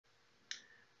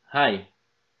Hi,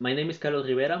 my name is Carlos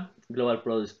Rivera, Global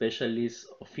Product Specialist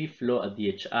of FEFLOW at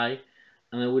DHI,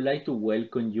 and I would like to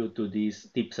welcome you to this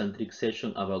tips and tricks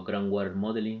session about groundwater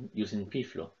modeling using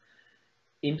FEFLOW.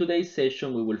 In today's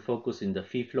session, we will focus on the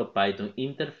FEFLOW Python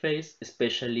interface,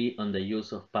 especially on the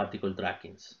use of particle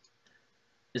trackings.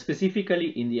 Specifically,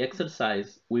 in the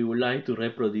exercise, we would like to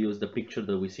reproduce the picture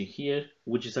that we see here,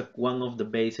 which is one of the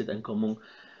basic and common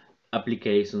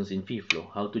applications in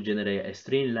FEFLOW, how to generate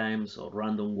streamlines or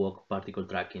random walk particle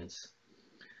trackings.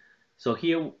 So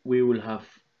here we will have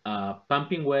a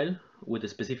pumping well with a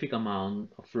specific amount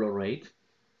of flow rate,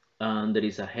 and there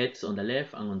is a heads on the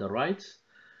left and on the right,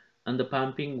 and the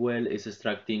pumping well is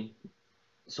extracting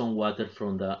some water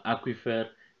from the aquifer.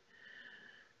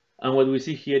 And what we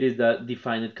see here is the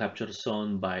defined capture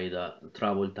zone by the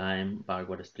travel time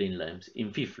backward streamlines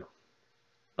in FEFLOW.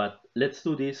 But let's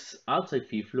do this outside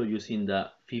FEFLOW using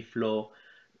the FEFLOW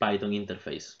Python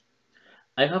interface.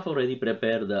 I have already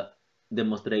prepared the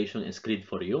demonstration script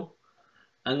for you,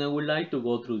 and I would like to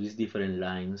go through these different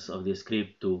lines of the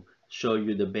script to show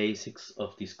you the basics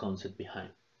of this concept behind.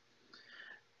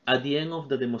 At the end of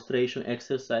the demonstration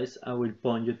exercise, I will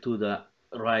point you to the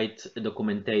right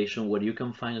documentation where you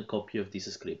can find a copy of this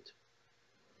script.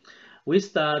 We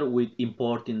start with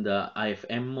importing the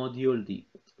IFM module, the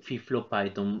FEFLOW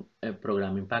Python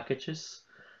programming packages,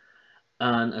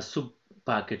 and a sub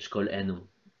package called enum.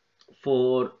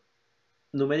 For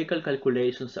numerical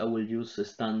calculations, I will use a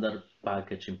standard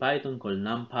package in Python called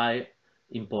NumPy,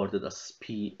 imported as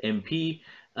PMP,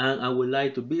 and I would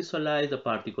like to visualize the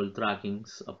particle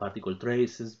trackings or particle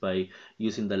traces by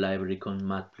using the library called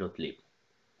matplotlib.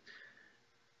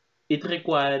 It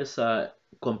requires a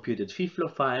computed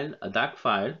FEFLOW file, a DAC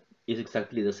file. It's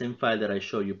exactly the same file that I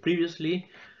showed you previously.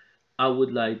 I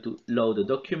would like to load the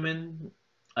document,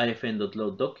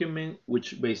 ifn.load document,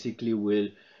 which basically will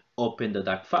open the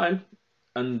DAC file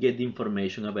and get the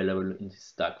information available in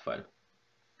this DAC file.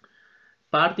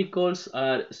 Particles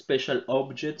are special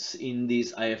objects in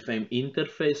this IFM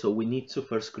interface, so we need to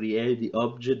first create the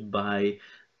object by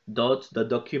dot the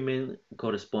document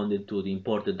corresponding to the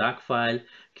imported DAC file,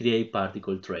 create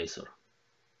particle tracer.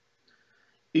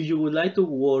 If you would like to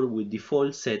work with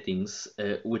default settings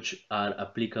which are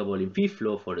applicable in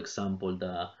FEFLOW, for example,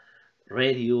 the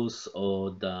radius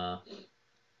or the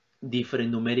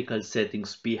different numerical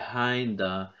settings behind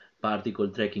the particle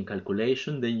tracking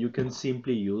calculation, then you can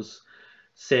simply use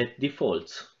set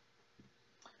defaults.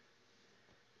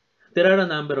 There are a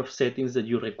number of settings that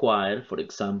you require, for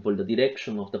example, the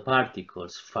direction of the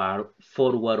particles,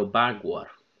 forward or backward,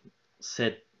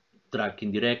 set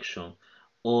tracking direction,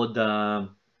 or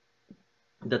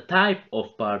the type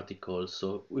of particles.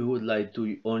 So we would like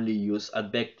to only use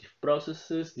advective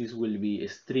processes. This will be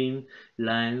stream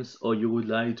lines, or you would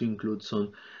like to include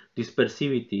some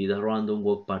dispersivity, the random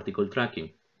walk particle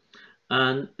tracking.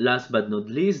 And last but not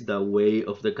least, the way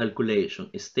of the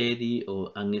calculation, steady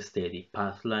or unsteady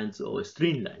path lines or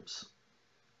streamlines.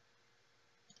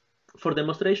 For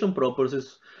demonstration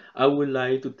purposes, I would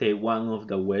like to take one of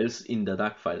the wells in the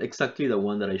DAC file, exactly the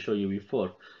one that I showed you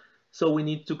before. So we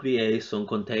need to create some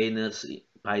containers,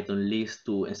 Python list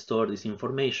to store this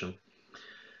information.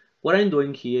 What I'm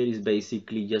doing here is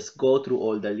basically just go through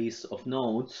all the list of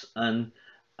nodes and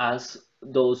ask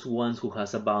those ones who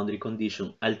has a boundary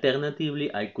condition.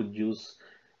 Alternatively, I could use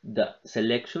the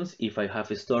selections if I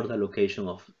have stored the location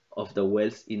of the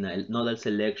wells in a nodal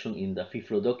selection in the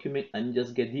FEFLOW document and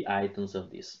just get the items of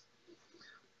this.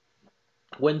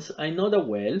 Once I know the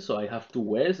well, so I have two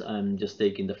wells, I'm just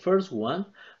taking the first one.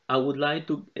 I would like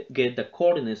to get the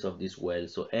coordinates of this well,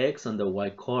 so x and the y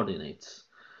coordinates.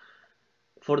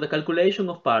 For the calculation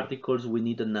of particles, we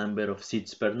need a number of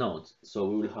seeds per node. So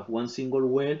we will have one single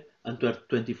well and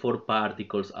 24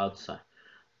 particles outside.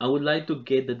 I would like to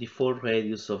get the default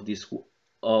radius of this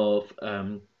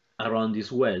around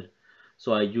this well.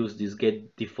 So I use this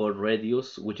get default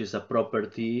radius, which is a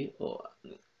property or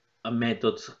a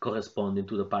method corresponding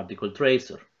to the particle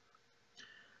tracer.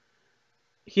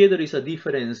 Here there is a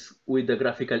difference with the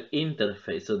graphical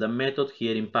interface. So the method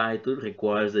here in Python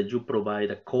requires that you provide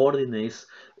the coordinates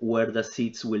where the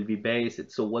seeds will be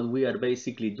based. So what we are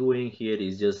basically doing here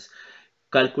is just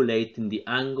calculating the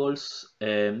angles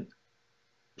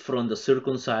from the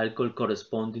circumcircle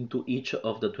corresponding to each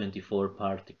of the 24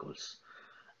 particles.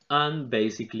 And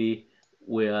basically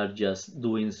we are just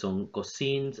doing some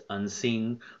cosine and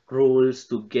sine rules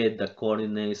to get the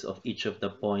coordinates of each of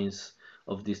the points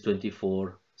of these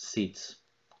 24 seeds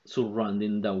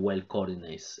surrounding the well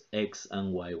coordinates x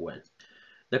and y well.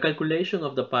 The calculation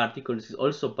of the particles is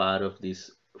also part of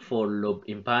this for loop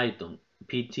in Python.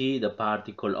 PT, the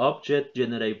particle object,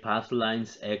 generate path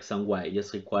lines X and Y,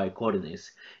 just require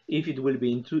coordinates. If it will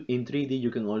be in 3D,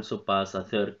 you can also pass a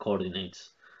third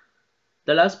coordinates.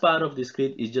 The last part of the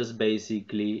script is just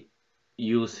basically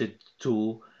use it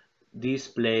to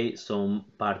display some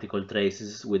particle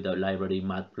traces with the library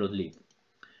matplotlib.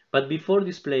 But before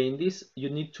displaying this, you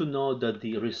need to know that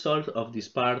the result of these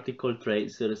particle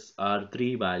tracers are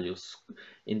three values.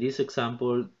 In this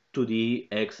example, 2D,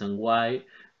 X and Y,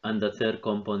 and the third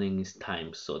component is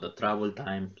times, so the travel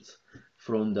times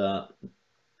from the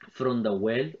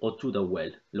well or to the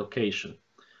well location.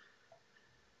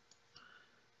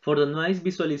 For the nice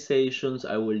visualizations,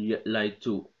 I would like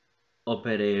to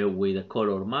operate with a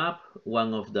color map,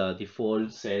 one of the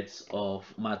default sets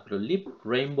of matplotlib,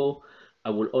 rainbow. I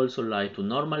would also like to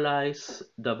normalize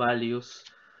the values,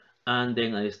 and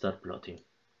then I start plotting.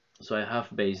 So I have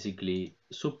basically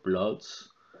subplots.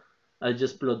 I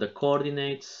just plot the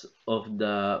coordinates of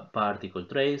the particle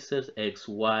tracers, x,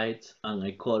 y, and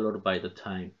I color by the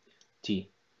time t,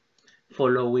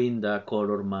 following the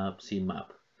color map C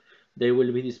map. They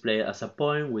will be displayed as a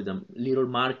point with a little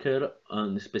marker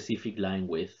on a specific line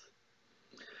width.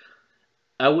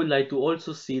 I would like to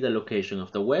also see the location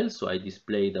of the well, so I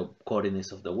display the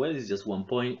coordinates of the well. It's just one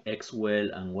point, X well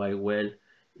and Y well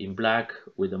in black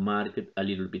with a marker a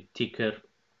little bit thicker.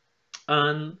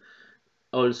 And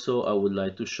also I would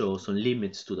like to show some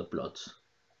limits to the plots.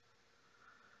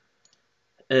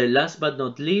 Last but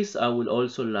not least, I would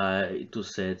also like to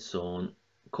set some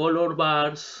color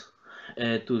bars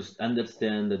to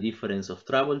understand the difference of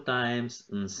travel times,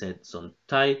 and set some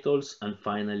titles, and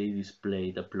finally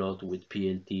display the plot with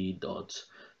plt dots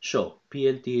show.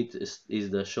 Plt is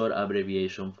the short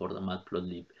abbreviation for the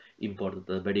matplotlib imported at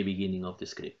the very beginning of the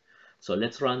script. So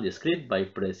let's run the script by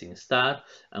pressing start,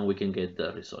 and we can get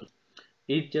the result.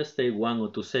 It just takes 1 or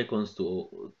 2 seconds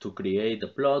to create the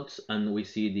plots, and we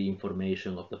see the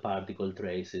information of the particle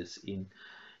traces in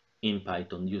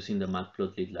Python using the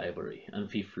matplotlib library and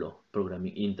FEFLOW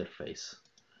programming interface.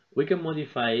 We can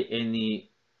modify any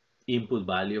input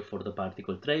value for the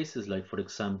particle traces, like for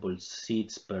example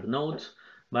seeds per node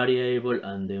variable,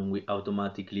 and then we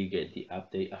automatically get the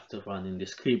update after running the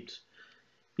script.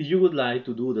 If you would like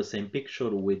to do the same picture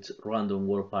with random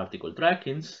word particle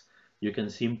trackings, you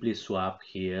can simply swap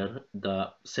here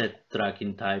the set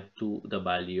tracking type to the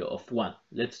value of 1.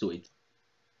 Let's do it.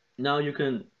 Now you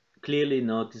can clearly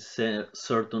notice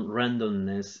certain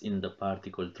randomness in the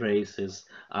particle traces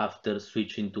after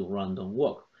switching to random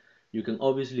walk. You can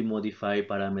obviously modify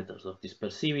parameters of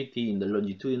dispersivity in the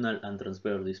longitudinal and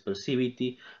transverse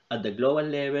dispersivity at the global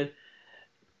level.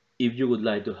 If you would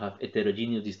like to have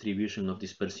heterogeneous distribution of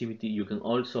dispersivity, you can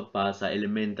also pass an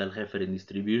elemental reference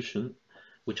distribution,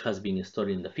 which has been stored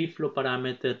in the FEFLOW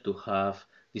parameter, to have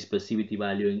dispersivity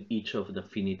value in each of the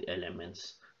finite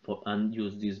elements and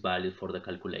use this value for the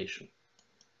calculation.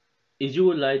 If you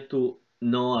would like to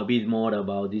know a bit more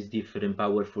about these different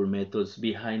powerful methods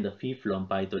behind the FEFLOW and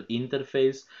Python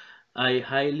interface, I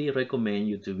highly recommend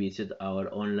you to visit our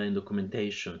online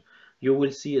documentation. You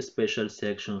will see a special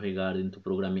section regarding to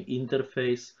programming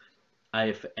interface,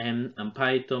 IFM and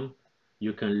Python.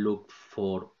 You can look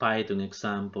for Python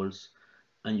examples,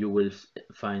 and you will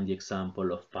find the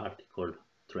example of particle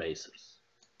tracers.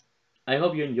 I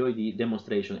hope you enjoyed the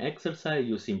demonstration exercise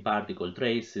using particle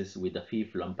traces with the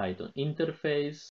FEFLOW and Python interface.